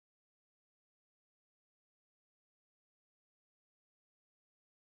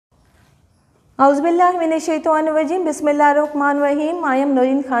Auzubillahiminash-shaytanir-rajim. Bismillahir-rahmanir-rahim. I am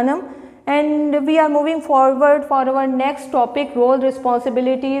Noreen Khanam and we are moving forward for our next topic, role,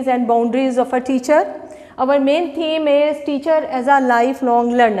 responsibilities and boundaries of a teacher. Our main theme is teacher as a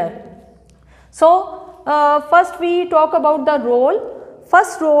lifelong learner. So, first we talk about the role.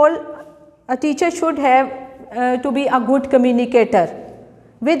 First role, a teacher should have to be a good communicator.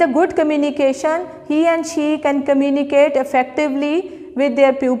 With a good communication, he and she can communicate effectively with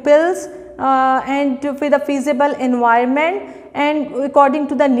their pupils and with a feasible environment and according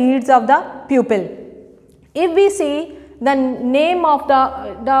to the needs of the pupil. If we see the name of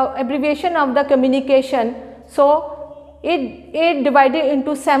the abbreviation of the communication, so it divided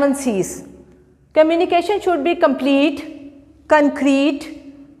into 7 C's. Communication should be complete,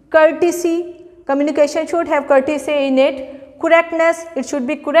 concrete, courtesy, communication should have courtesy in it, correctness, it should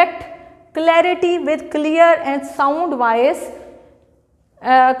be correct, clarity with clear and sound voice,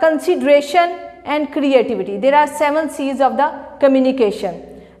 consideration and creativity. There are 7 C's of the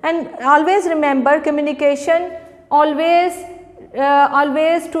communication. And always remember, communication always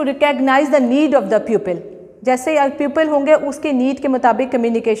to recognize the need of the pupil. जैसे pupil होंगे उसके need के मुताबिक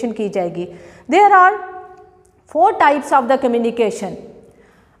communication की जाएगी. There are 4 types of the communication.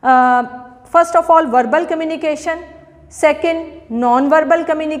 First of all, verbal communication. Second, non-verbal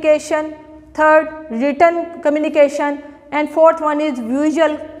communication. Third, written communication. And fourth one is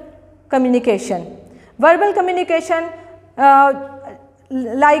visual communication. Verbal communication,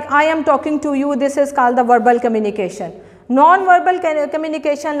 like I am talking to you, this is called the verbal communication. Non-verbal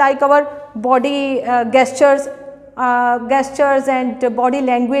communication, like our body gestures and body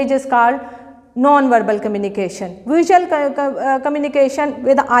language, is called non-verbal communication. Visual communication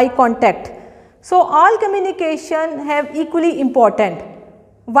with eye contact. So all communication have equally important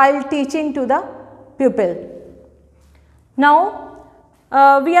while teaching to the pupil. Now,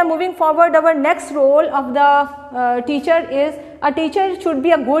 we are moving forward. Our next role of the teacher is, a teacher should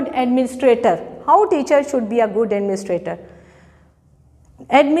be a good administrator. How teacher should be a good administrator?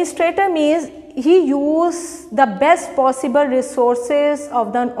 Administrator means he uses the best possible resources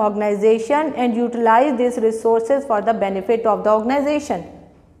of the organization and utilize these resources for the benefit of the organization.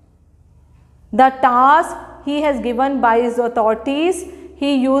 The task he has given by his authorities,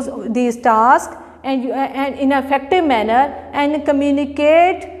 he uses these tasks and in an effective manner and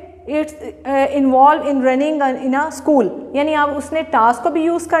communicate it's involved in running in a school. यानी आप उसने task को भी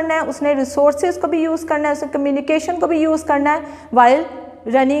use करना है, उसने resources को भी use करना है, उसने communication को भी use करना है while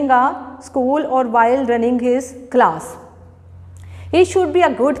running a school or while running his class. He should be a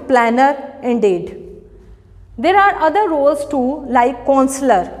good planner indeed. There are other roles too, like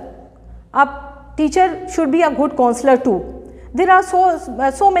counselor. A teacher should be a good counselor too. There are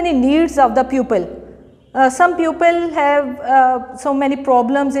so many needs of the pupil. Some pupil have so many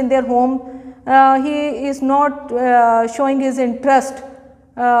problems in their home. He is not showing his interest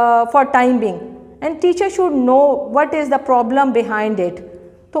for time being, and teacher should know what is the problem behind it.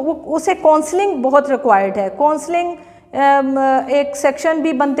 तो उसे counselling बहुत required है. Counselling एक section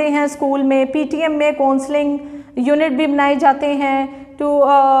भी बनते हैं school में, PTM में काउंसलिंग यूनिट भी बनाए जाते हैं टू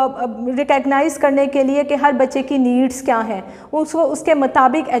रिकग्नाइज करने के लिए कि हर बच्चे की नीड्स क्या हैं, उसको उसके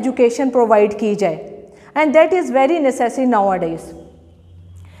मुताबिक एजुकेशन प्रोवाइड की जाए. And that is very necessary now days.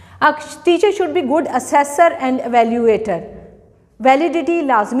 A teacher should be good assessor and evaluator. Validity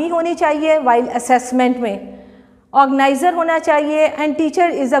लाजमी होनी चाहिए वाइल असेसमेंट में. ऑर्गेनाइज़र होना चाहिए. And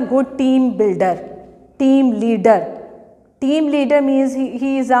teacher is a good team builder, team leader. Team leader means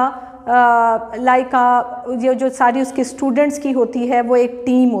he is a जो सारी उसकी students की होती है वो एक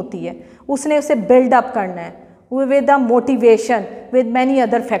टीम होती है, उसने उसे बिल्डअप करना है with the motivation with many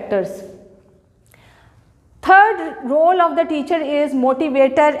other factors. Third role of the teacher is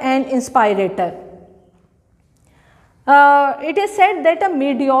motivator and इंस्पायरेटर. It is said that a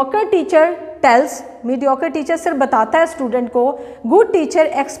mediocre teacher tales, mediocre teacher सिर्फ बताता है स्टूडेंट को, गुड टीचर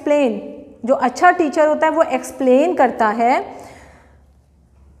एक्सप्लेन. जो अच्छा टीचर होता है वो एक्सप्लेन करता है.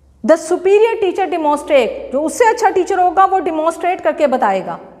 The superior teacher demonstrate. जो उससे अच्छा टीचर होगा वो डिमॉन्स्ट्रेट करके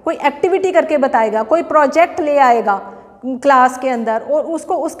बताएगा, कोई एक्टिविटी करके बताएगा, कोई प्रोजेक्ट ले आएगा क्लास के अंदर और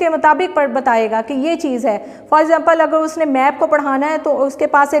उसको उसके मुताबिक बताएगा कि ये चीज़ है. फॉर एग्जांपल अगर उसने मैप को पढ़ाना है तो उसके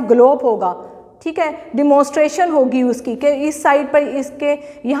पास एक ग्लोब होगा, ठीक है, डिमॉन्स्ट्रेशन होगी उसकी कि इस साइड पर इसके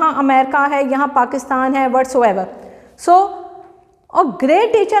यहाँ अमेरिका है, यहाँ पाकिस्तान है, whatsoever. So a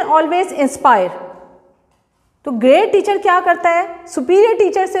great teacher always inspire. तो ग्रेट टीचर क्या करता है? सुपीरियर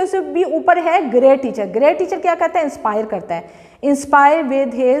टीचर से उसे भी ऊपर है ग्रेट टीचर. ग्रेट टीचर क्या करता है? इंस्पायर करता है. Inspire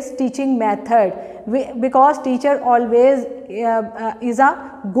with his teaching method, because teacher always is a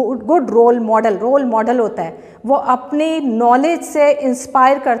good role model होता है, वो अपनी नॉलेज से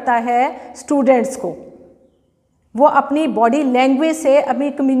इंस्पायर करता है स्टूडेंट्स को, वो अपनी बॉडी लैंग्वेज से, अपनी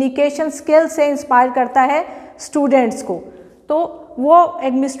कम्युनिकेशन स्किल से इंस्पायर करता है स्टूडेंट्स को, तो वो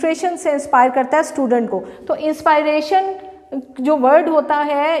एडमिनिस्ट्रेशन से इंस्पायर करता है स्टूडेंट को। तो इंस्पायरेशन जो वर्ड होता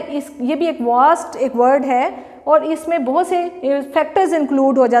है ये भी एक वास्ट एक वर्ड है और इसमें बहुत से फैक्टर्स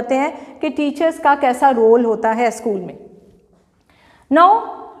इंक्लूड हो जाते हैं कि टीचर्स का कैसा रोल होता है स्कूल में।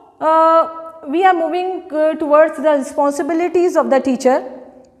 Now we are moving towards the responsibilities of the teacher.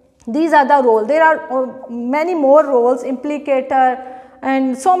 These are the roles. There are many more roles, implicator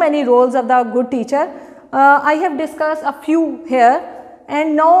and so many roles of the good teacher. I have discussed a few here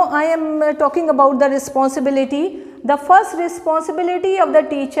and now I am talking about the responsibility. The first responsibility of the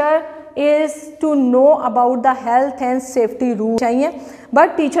teacher is to know about the health and safety rules. चाहिए,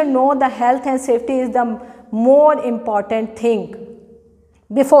 but teacher know the health and safety is the more important thing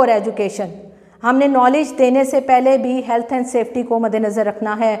before education. हमने knowledge देने से पहले भी health and safety को मद्देनज़र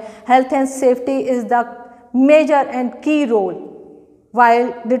रखना है। Health and safety is the major and की रोल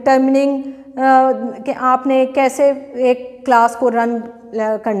वाइल डिटर्मिनिंग कि आपने कैसे एक क्लास को रन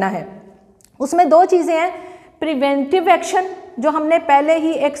करना है। उसमें दो चीज़ें हैं, प्रिवेंटिव एक्शन, जो हमने पहले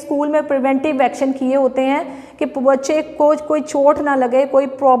ही एक स्कूल में प्रिवेंटिव एक्शन किए होते हैं कि बच्चे को कोई चोट ना लगे, कोई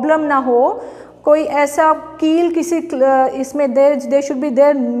प्रॉब्लम ना हो, कोई ऐसा कील किसी इसमें there should be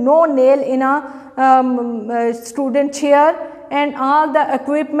there no nail in a student chair and all the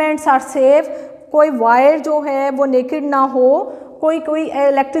equipments are safe, कोई वायर जो है वो नेकेड ना हो, कोई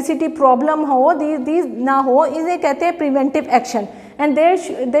इलेक्ट्रिसिटी प्रॉब्लम हो, दीज ना हो, इन्हें कहते हैं preventive action. And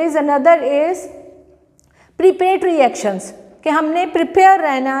there is another is preparatory actions, कि हमने प्रिपेयर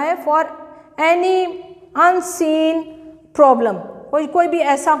रहना है फॉर एनी अनसीन प्रॉब्लम, कोई भी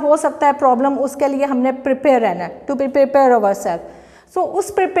ऐसा हो सकता है प्रॉब्लम, उसके लिए हमने प्रिपेयर रहना है, टू प्रिपेयर अवरसेल्फ। सो उस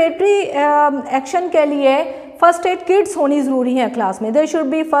प्रिपरेटरी एक्शन के लिए फर्स्ट एड किट्स होनी ज़रूरी है क्लास में। There should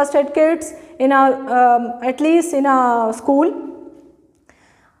be first aid kits in at least in a school.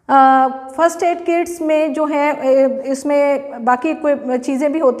 First aid kits में जो है इसमें बाकी कोई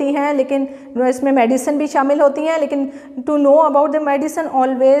चीज़ें भी होती हैं, लेकिन इसमें मेडिसिन भी शामिल होती हैं, लेकिन to know about the medicine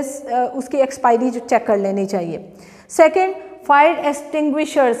always उसकी एक्सपायरी चेक कर लेनी चाहिए। Second, fire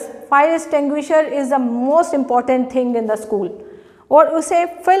extinguishers. Fire extinguisher is the most important thing in the school, और उसे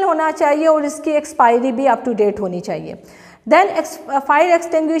फिल होना चाहिए और इसकी एक्सपायरी भी अप टू डेट होनी चाहिए। Then fire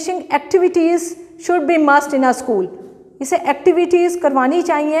extinguishing activities should be must in a school, इसे एक्टिविटीज़ करवानी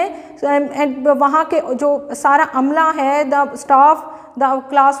चाहिए एंड वहाँ के जो सारा अमला है, the staff, the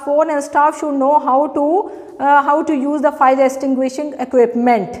class 4 and staff should know how to use the fire extinguishing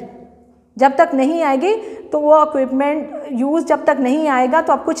equipment. जब तक नहीं आएगी तो वो इक्विपमेंट यूज़ जब तक नहीं आएगा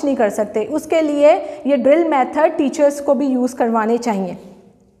तो आप कुछ नहीं कर सकते। उसके लिए ये ड्रिल मेथड टीचर्स को भी यूज़ करवाने चाहिए।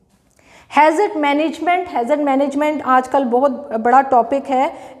 हैज़र्ड मैनेजमेंट आजकल बहुत बड़ा टॉपिक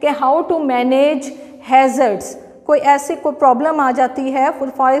है कि हाउ टू मैनेज हैज़र्ड्स। कोई ऐसी कोई प्रॉब्लम आ जाती है,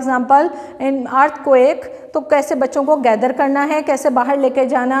 फॉर एग्ज़ाम्पल इन अर्थक्वेक, तो कैसे बच्चों को गैदर करना है, कैसे बाहर लेके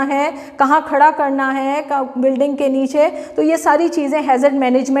जाना है, कहाँ खड़ा करना है बिल्डिंग के नीचे, तो ये सारी चीज़ें हैज़र्ड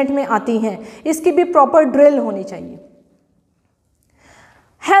मैनेजमेंट में आती हैं। इसकी भी प्रॉपर ड्रिल होनी चाहिए।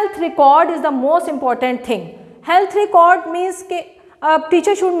 Health record is the most important thing. Health record means कि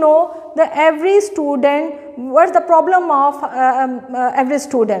teacher should know that every student, what's the problem of every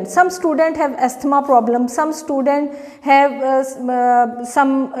student. Some student have asthma problem, some student have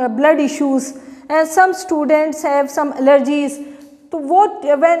some blood issues, and some students have some allergies. So what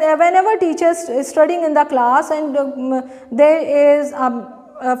whenever teachers studying in the class and there is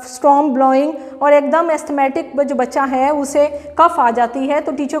strong blowing और एकदम asthmatic जो बच्चा है उसे कफ आ जाती है,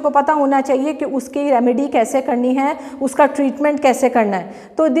 तो teacher को पता होना चाहिए कि उसकी रेमेडी कैसे करनी है, उसका ट्रीटमेंट कैसे करना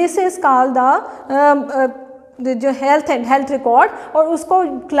है। तो दिस इज़ कॉल्ड द जो हेल्थ रिकॉर्ड, और उसको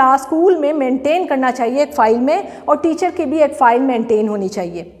क्लास स्कूल में मेंटेन करना चाहिए एक फ़ाइल में, और टीचर की भी एक फ़ाइल मेंटेन होनी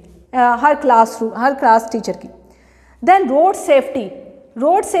चाहिए हर क्लास टीचर की। Then road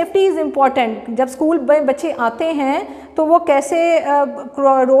safety is important. जब स्कूल में बच्चे आते हैं तो वो कैसे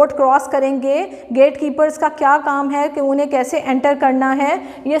रोड क्रॉस करेंगे, गेट कीपर्स का क्या काम है कि उन्हें कैसे एंटर करना है,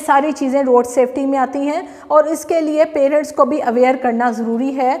 ये सारी चीज़ें रोड सेफ्टी में आती हैं। और इसके लिए पेरेंट्स को भी अवेयर करना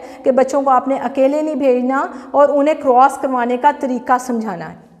ज़रूरी है कि बच्चों को आपने अकेले नहीं भेजना और उन्हें क्रॉस करवाने का तरीका समझाना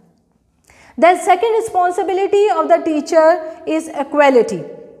है। Then second responsibility of the teacher is equality.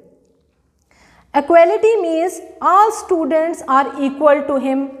 Equality means all students are equal to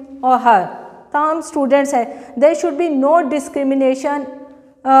him or her. तमाम स्टूडेंट्स हैं, there should be no discrimination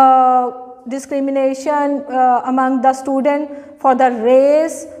discrimination among the student for the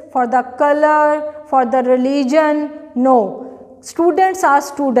race, for the color, for the religion. No, students are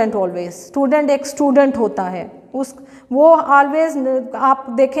student always. student एक student होता है, वो always आप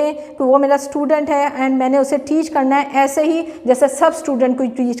देखें कि वो मेरा स्टूडेंट है एंड मैंने उसे टीच करना है ऐसे ही जैसे सब स्टूडेंट को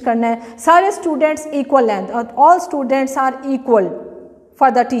टीच करना है. सारे स्टूडेंट्स इक्वल हैं और all students are equal for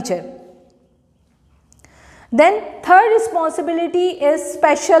the teacher. Then third responsibility is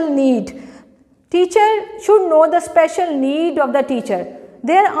special need. Teacher should know the special need of the teacher.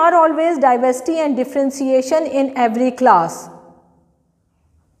 There are always diversity and differentiation in every class.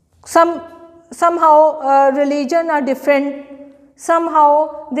 Somehow religion are different.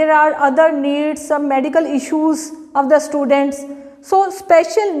 Somehow there are other needs, some medical issues of the students. So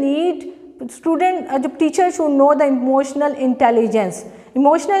special need student, teacher should know the emotional intelligence.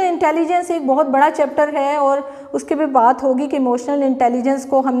 Emotional intelligence एक बहुत बड़ा chapter है और उसके भी बात होगी कि इमोशनल इंटेलिजेंस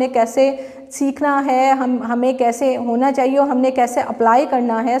को हमने कैसे सीखना है, हमें कैसे होना चाहिए और हमने कैसे अप्लाई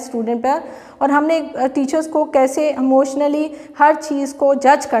करना है स्टूडेंट पर, और हमने टीचर्स को कैसे इमोशनली हर चीज़ को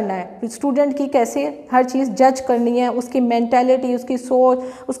जज करना है, स्टूडेंट की कैसे हर चीज़ जज करनी है, उसकी मेंटालिटी, उसकी सोच,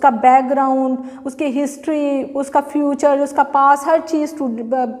 उसका बैकग्राउंड, उसकी हिस्ट्री, उसका फ्यूचर, उसका पास, हर चीज़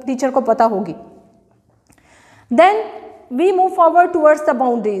टीचर को पता होगी. Then we move forward towards the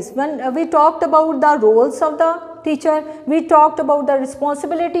boundaries. When we talked about the roles of the teacher, we talked about the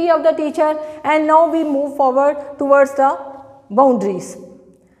responsibility of the teacher, and now we move forward towards the boundaries.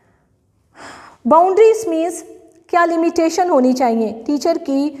 Boundaries means क्या limitation होनी चाहिए, teacher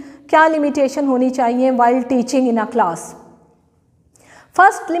की क्या limitation होनी चाहिए while teaching in a class.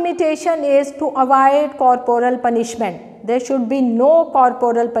 First limitation is to avoid corporal punishment. There should be no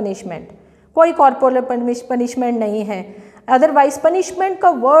corporal punishment. कोई corporal punishment नहीं है. अदरवाइज पनिशमेंट का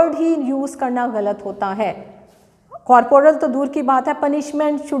वर्ड ही यूज़ करना गलत होता है. कॉर्पोरल तो दूर की बात है,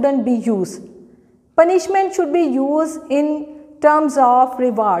 punishment shouldn't be use. Punishment should be use in terms of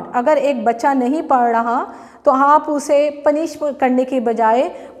reward. अगर एक बच्चा नहीं पढ़ रहा तो आप उसे पनिश करने के बजाय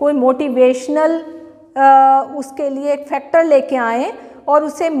कोई मोटिवेशनल उसके लिए एक फैक्टर लेके आएँ और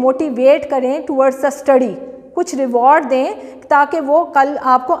उसे मोटिवेट करें टूवर्ड्स द स्टडी. कुछ रिवॉर्ड दें ताकि वो कल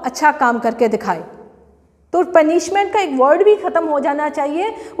आपको अच्छा काम करके दिखाए. तो पनिशमेंट का एक वर्ड भी ख़त्म हो जाना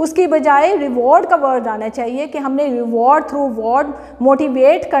चाहिए, उसकी बजाय रिवॉर्ड का वर्ड आना चाहिए कि हमने रिवॉर्ड थ्रू वर्ड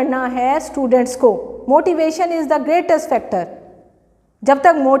मोटिवेट करना है स्टूडेंट्स को. Motivation is the greatest factor. जब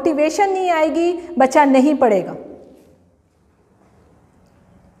तक मोटिवेशन नहीं आएगी बच्चा नहीं पढ़ेगा.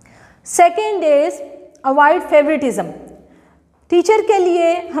 Second is avoid favouritism. Teacher के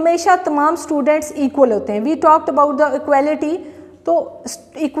लिए हमेशा तमाम स्टूडेंट्स इक्वल होते हैं. We talked about the equality. तो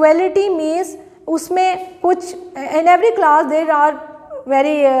इक्वलिटी मीन्स उसमें कुछ in every class there are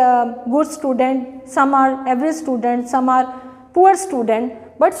very good student, some are average student, some are poor student,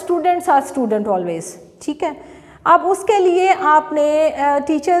 but students are student always. ठीक है. अब उसके लिए आपने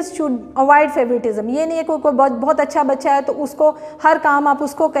टीचर्स शुड अवॉइड फेवरेटिज्म. ये नहीं है कोई बहुत अच्छा बच्चा है तो उसको हर काम आप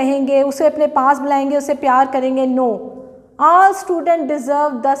उसको कहेंगे, उसे अपने पास बुलाएंगे, उसे प्यार करेंगे. No, all students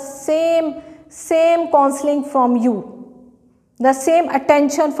deserve the same counseling from you, the same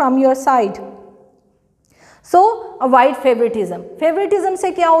attention from your side. So avoid favoritism. favoritism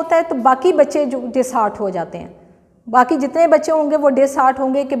से क्या होता है तो बाकी बच्चे जो डिसहार्ट हो जाते हैं, बाकी जितने बच्चे होंगे वो डिसहार्ट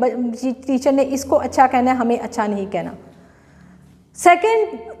होंगे कि टीचर ने इसको अच्छा कहना है, हमें अच्छा नहीं कहना.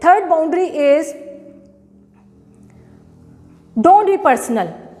 Third boundary is don't be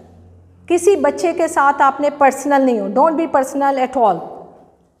personal. किसी बच्चे के साथ आपने पर्सनल नहीं हो. Don't be personal at all.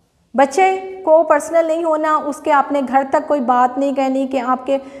 बच्चे को पर्सनल नहीं होना, उसके आपने घर तक कोई बात नहीं कहनी कि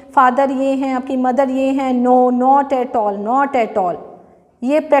आपके फादर ये हैं, आपकी मदर ये हैं. No, not at all, not at all.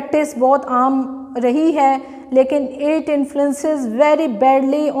 ये प्रैक्टिस बहुत आम रही है लेकिन it influences very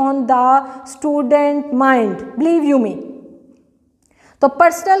badly on the student mind, believe you मी. तो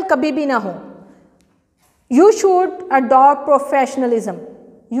पर्सनल कभी भी ना हो. You should adopt professionalism.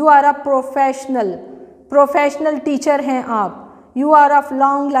 You are a professional teacher हैं आप. You are a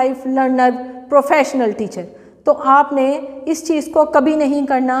long life learner, professional teacher. तो आपने इस चीज़ को कभी नहीं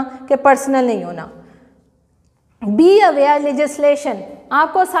करना कि पर्सनल नहीं होना. Be aware legislation.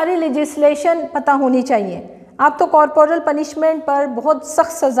 आपको सारी लेजिस्लेशन पता होनी चाहिए. आप तो कॉर्पोरल पनिशमेंट पर बहुत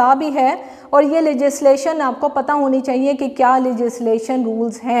सख्त सज़ा भी है और ये लेजिस्लेशन आपको पता होनी चाहिए कि क्या लेजिस्लेशन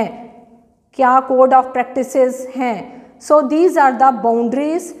रूल्स हैं, क्या कोड ऑफ प्रैक्टिसेस हैं. So these are the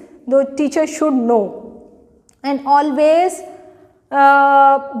boundaries the teacher should know, and always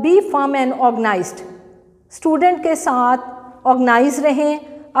be firm and organized. Student के साथ ऑर्गेनाइज रहें,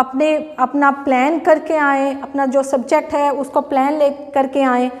 अपना प्लान करके आएँ, अपना जो सब्जेक्ट है उसको प्लान ले करके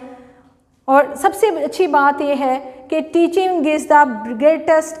आएँ. और सबसे अच्छी बात यह है कि teaching is the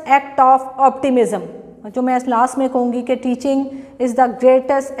greatest act of optimism, जो मैं लास्ट में कहूँगी कि teaching is the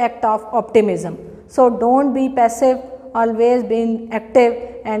greatest act of optimism. So don't be passive, always being active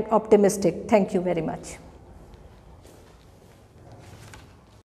and optimistic. Thank you very much.